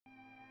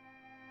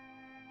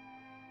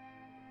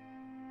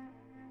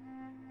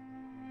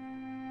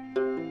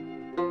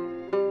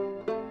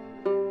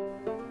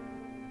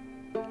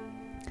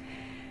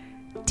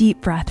Deep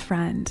breath,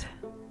 friend.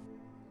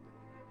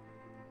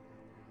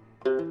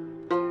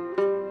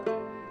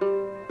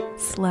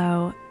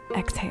 Slow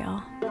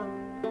exhale.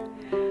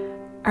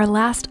 Our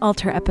last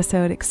altar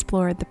episode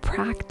explored the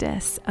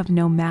practice of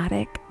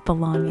nomadic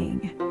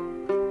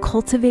belonging,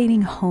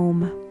 cultivating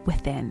home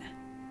within,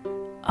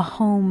 a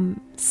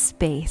home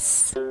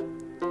space,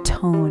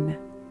 tone,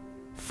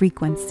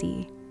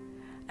 frequency,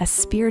 a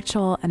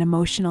spiritual and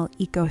emotional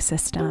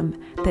ecosystem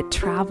that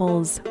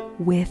travels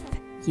with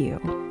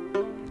you,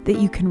 that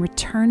you can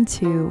return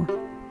to,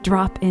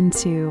 drop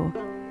into,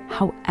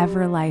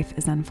 however life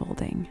is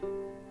unfolding.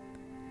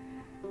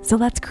 So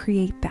let's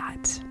create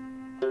that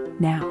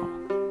now.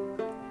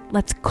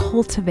 Let's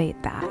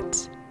cultivate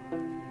that.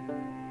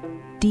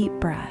 Deep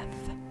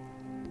breath.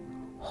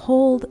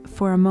 Hold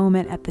for a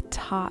moment at the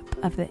top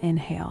of the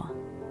inhale.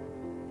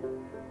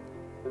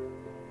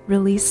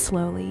 Release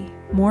slowly,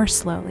 more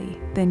slowly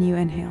than you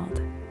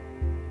inhaled.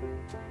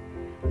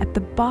 At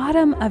the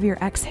bottom of your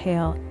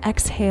exhale,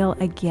 exhale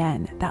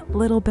again, that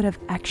little bit of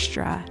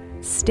extra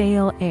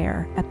stale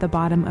air at the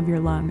bottom of your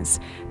lungs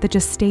that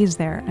just stays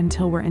there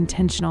until we're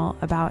intentional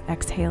about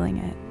exhaling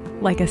it,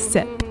 like a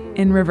sip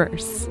in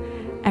reverse.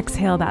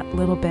 Exhale that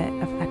little bit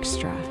of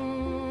extra.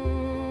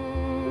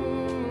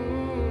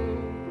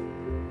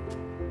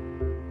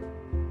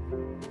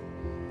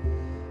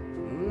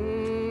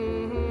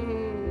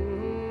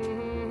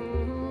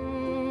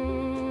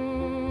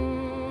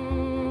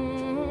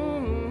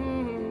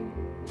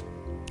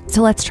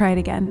 So let's try it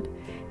again.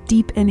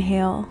 Deep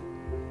inhale,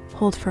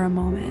 hold for a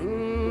moment.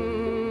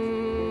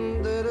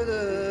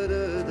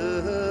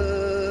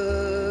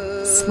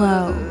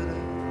 Slow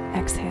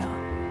exhale.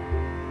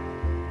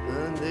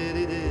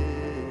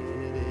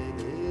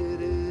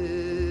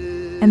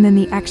 And then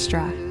the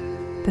extra,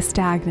 the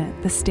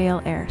stagnant, the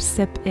stale air,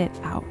 sip it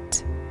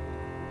out.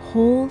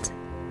 Hold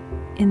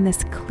in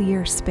this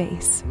clear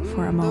space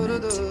for a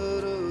moment.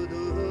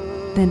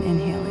 Then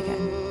inhale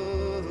again.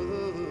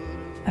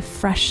 A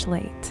fresh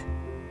slate,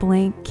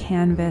 blank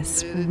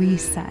canvas,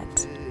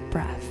 reset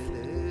breath.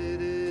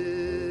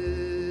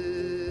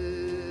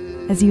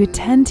 As you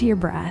attend to your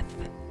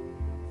breath,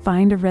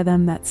 find a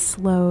rhythm that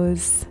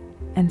slows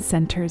and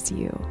centers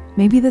you.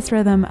 Maybe this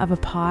rhythm of a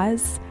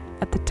pause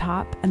at the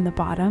top and the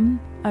bottom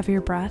of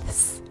your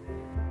breaths,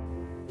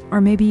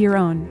 or maybe your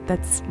own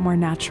that's more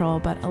natural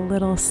but a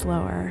little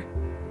slower,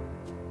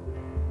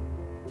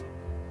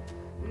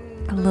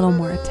 a little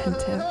more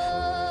attentive.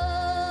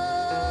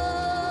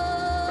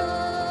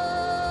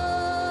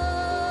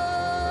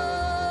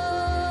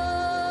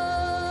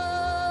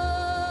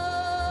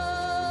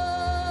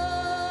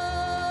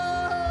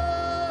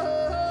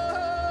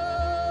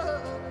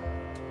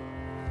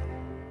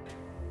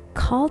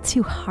 Call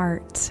to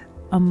heart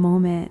a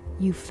moment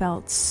you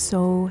felt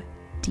so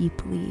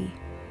deeply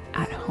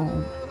at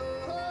home.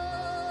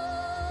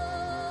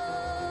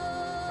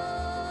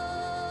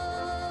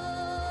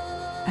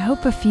 I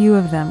hope a few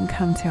of them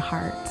come to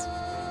heart.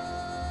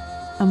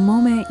 A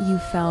moment you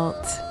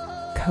felt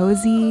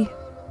cozy,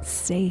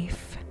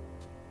 safe,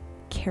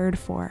 cared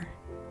for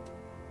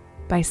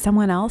by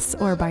someone else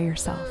or by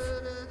yourself.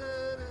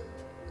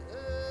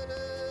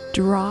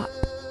 Drop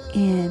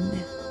in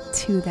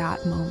to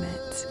that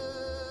moment,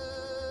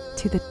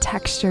 to the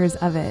textures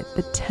of it,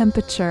 the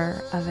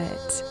temperature of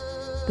it,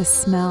 the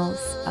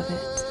smells of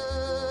it.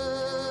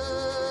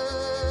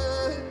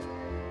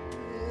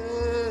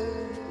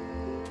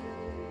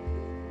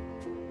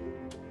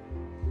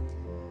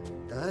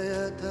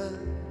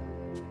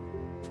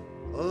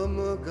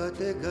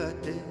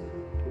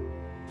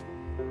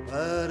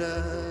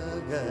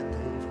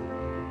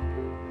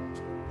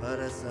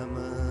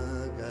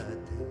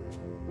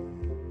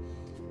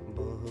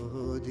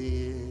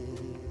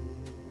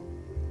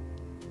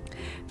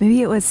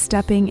 Maybe it was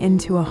stepping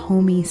into a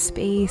homey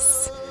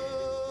space,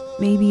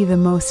 maybe the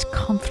most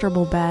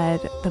comfortable bed,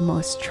 the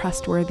most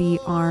trustworthy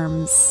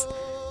arms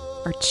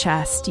or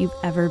chest you've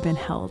ever been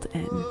held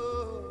in.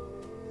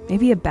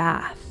 Maybe a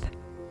bath,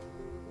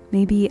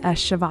 maybe a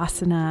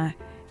shavasana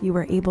you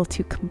were able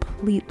to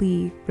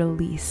completely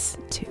release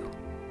to.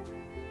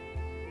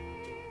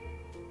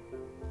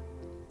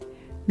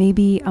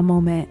 Maybe a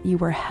moment you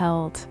were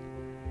held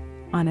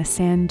on a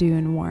sand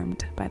dune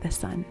warmed by the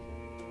sun.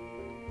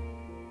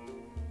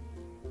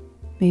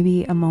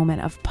 Maybe a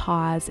moment of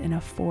pause in a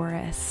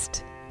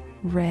forest,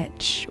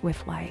 rich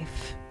with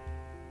life.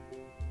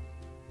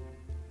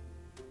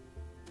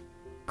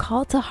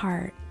 Call to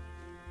heart,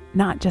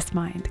 not just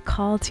mind,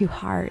 call to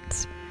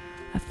heart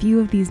a few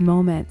of these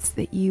moments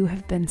that you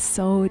have been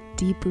so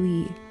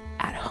deeply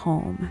at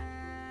home,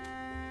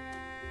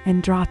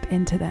 and drop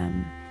into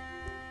them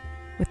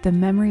with the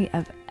memory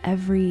of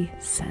every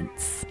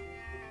sense.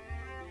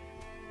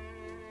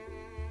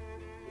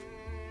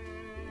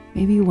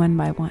 Maybe one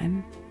by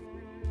one.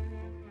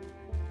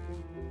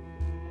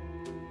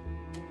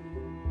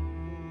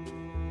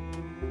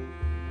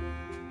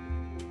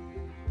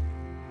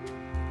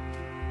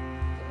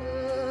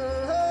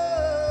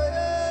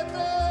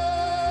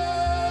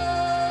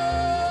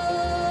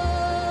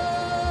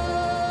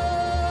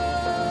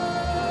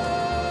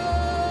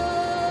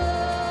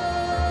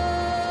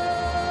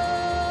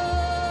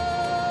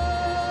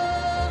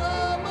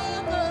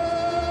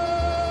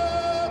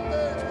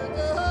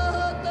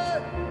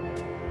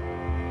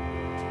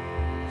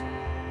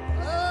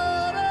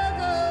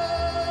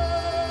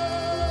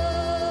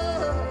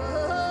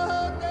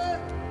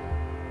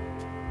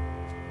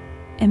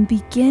 and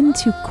begin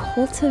to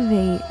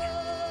cultivate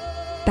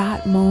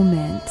that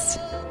moment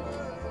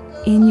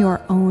in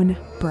your own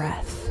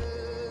breath,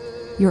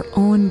 your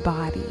own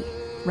body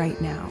right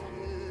now.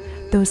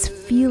 Those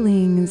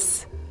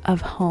feelings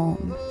of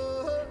home,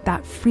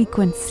 that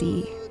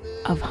frequency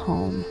of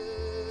home.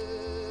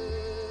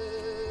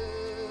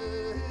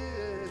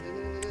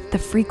 The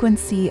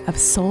frequency of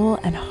soul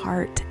and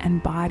heart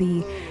and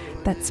body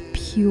that's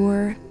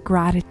pure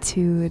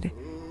gratitude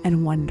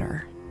and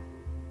wonder.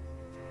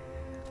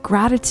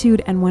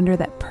 Gratitude and wonder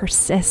that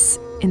persists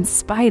in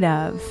spite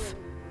of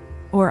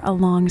or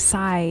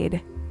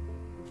alongside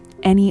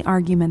any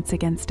arguments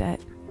against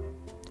it,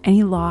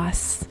 any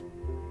loss.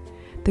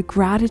 The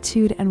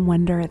gratitude and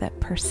wonder that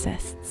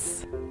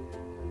persists.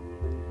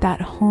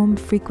 That home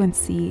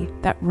frequency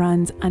that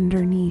runs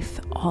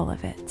underneath all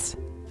of it.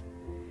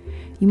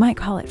 You might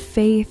call it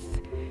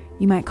faith,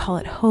 you might call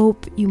it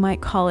hope, you might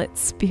call it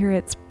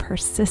Spirit's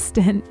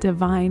persistent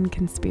divine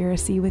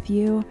conspiracy with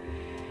you.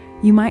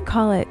 You might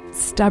call it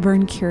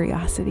stubborn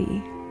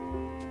curiosity.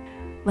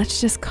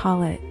 Let's just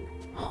call it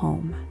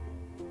home.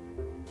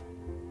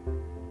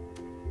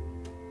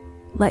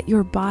 Let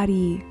your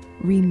body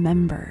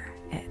remember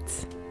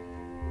it.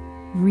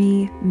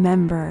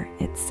 Remember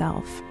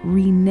itself,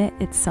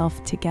 reknit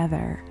itself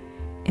together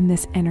in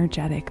this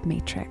energetic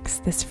matrix,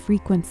 this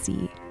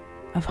frequency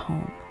of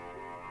home.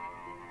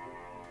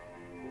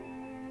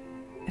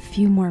 A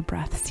few more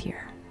breaths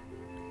here.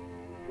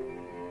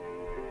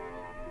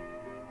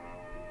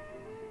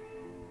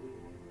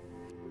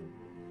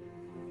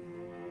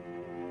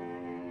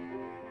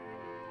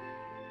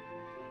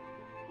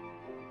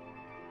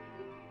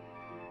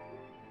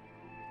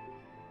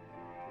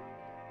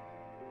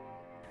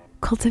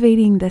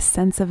 Cultivating this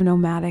sense of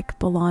nomadic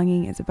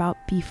belonging is about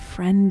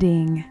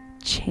befriending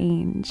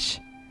change.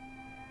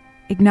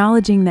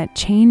 Acknowledging that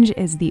change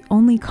is the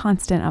only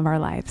constant of our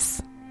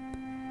lives.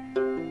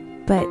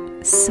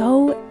 But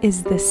so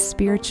is this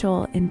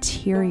spiritual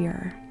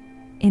interior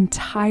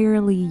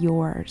entirely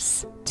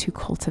yours to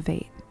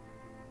cultivate.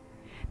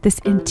 This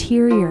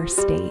interior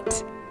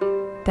state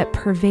that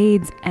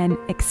pervades and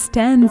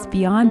extends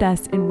beyond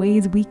us in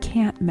ways we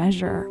can't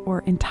measure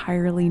or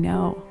entirely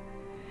know.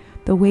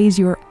 The ways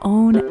your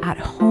own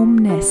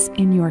at-homeness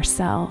in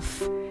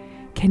yourself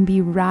can be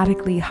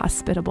radically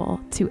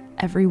hospitable to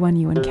everyone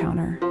you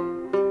encounter,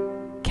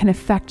 can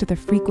affect the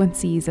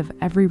frequencies of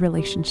every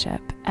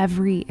relationship,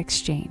 every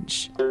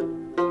exchange.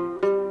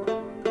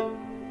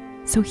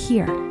 So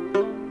here,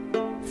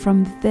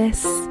 from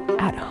this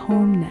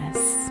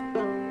at-homeness,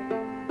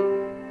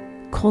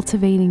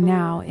 cultivating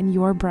now in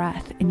your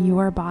breath, in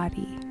your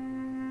body,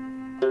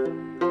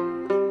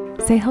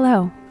 say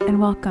hello and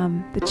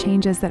welcome the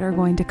changes that are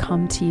going to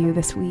come to you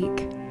this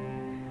week,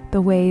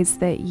 the ways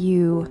that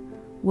you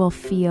will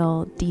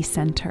feel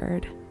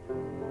decentered.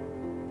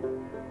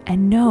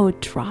 And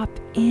drop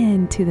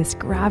into this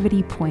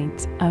gravity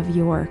point of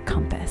your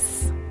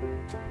compass,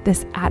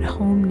 this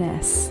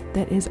at-homeness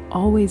that is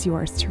always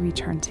yours to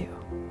return to.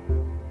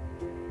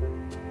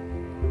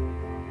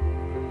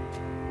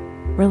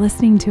 We're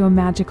listening to a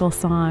magical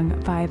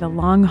song by the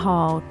long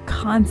haul,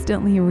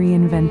 constantly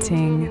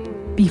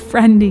reinventing,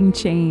 befriending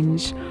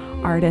change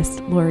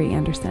artist Laurie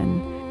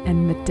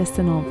and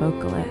medicinal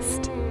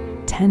vocalist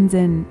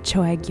Tenzin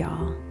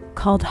Choegyal,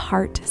 called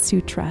Heart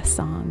Sutra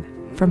Song,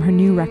 from her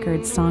new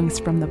record Songs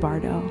from the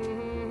Bardo.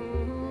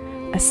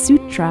 A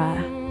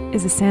sutra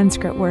is a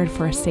Sanskrit word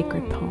for a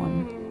sacred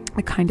poem,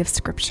 a kind of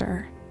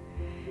scripture.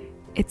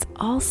 It's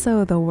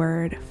also the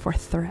word for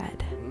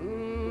thread,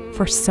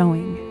 for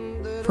sewing,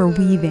 for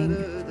weaving.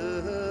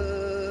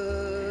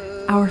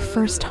 Our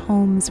first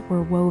homes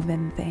were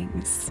woven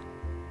things.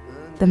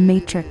 The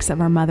matrix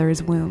of our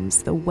mother's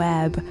wombs, the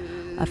web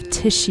of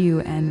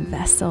tissue and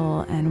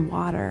vessel and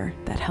water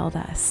that held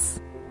us.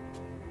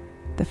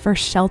 The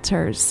first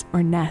shelters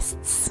or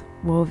nests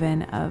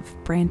woven of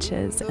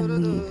branches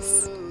and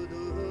leaves.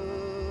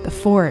 The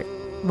fort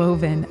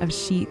woven of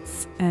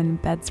sheets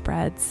and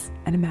bedspreads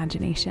and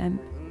imagination.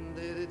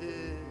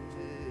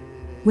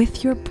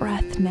 With your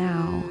breath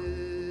now,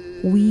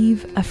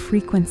 weave a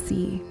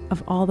frequency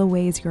of all the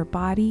ways your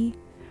body,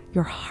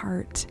 your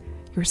heart,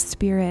 your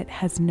spirit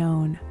has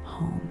known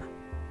home.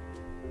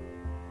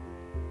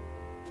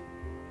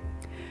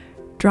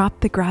 Drop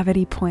the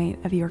gravity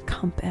point of your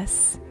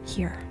compass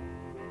here.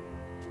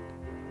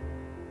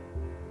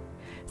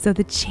 So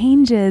the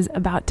changes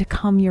about to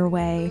come your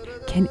way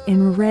can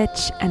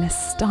enrich and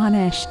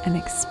astonish and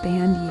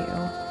expand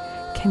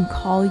you, can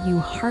call you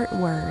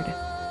heartward,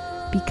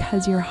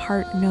 because your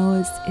heart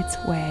knows its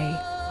way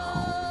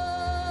home.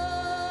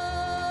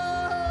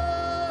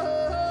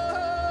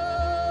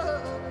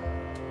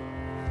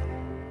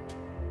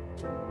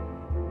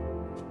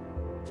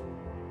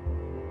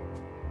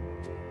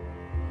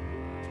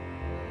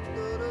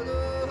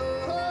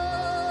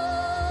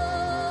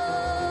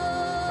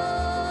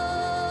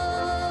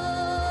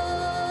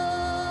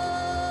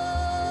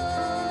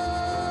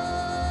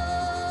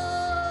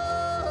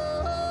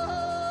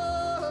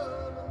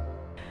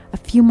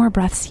 A few more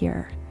breaths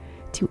here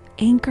to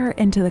anchor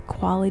into the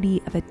quality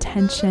of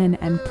attention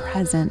and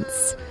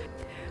presence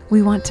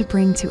we want to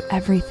bring to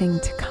everything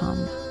to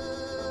come.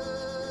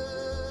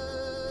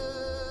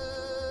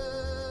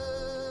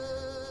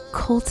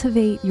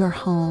 Cultivate your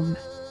home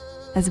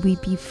as we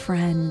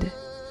befriend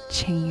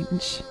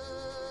change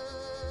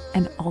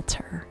and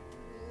alter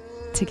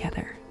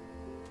together.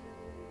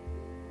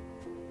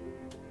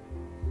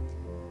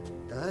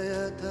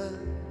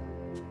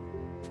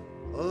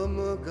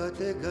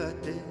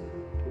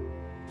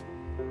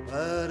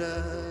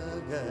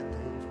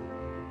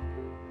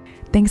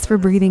 Thanks for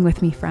breathing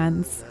with me,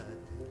 friends.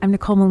 I'm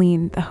Nicole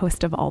Meline, the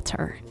host of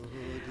Alter.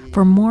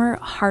 For more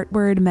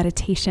heartward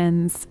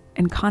meditations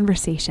and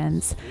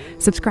conversations,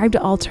 subscribe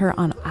to Alter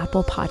on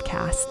Apple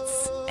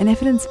Podcasts. And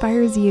if it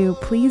inspires you,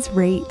 please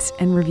rate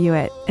and review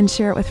it and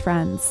share it with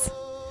friends.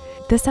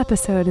 This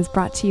episode is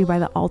brought to you by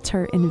the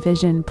Alter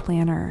Envision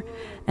Planner,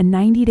 a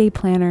 90-day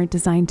planner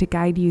designed to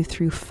guide you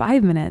through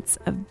 5 minutes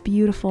of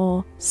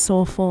beautiful,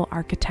 soulful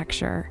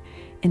architecture,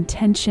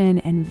 intention,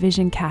 and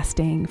vision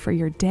casting for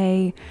your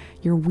day,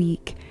 your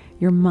week,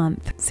 your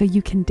month, so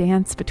you can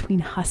dance between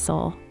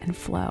hustle and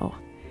flow.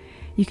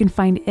 You can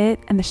find it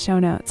and the show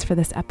notes for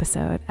this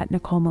episode at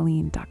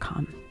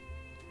NicoleMeline.com.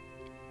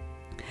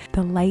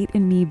 The light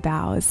in me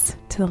bows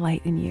to the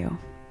light in you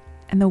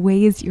and the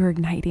ways you're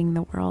igniting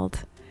the world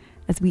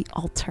as we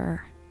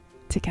alter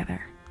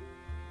together.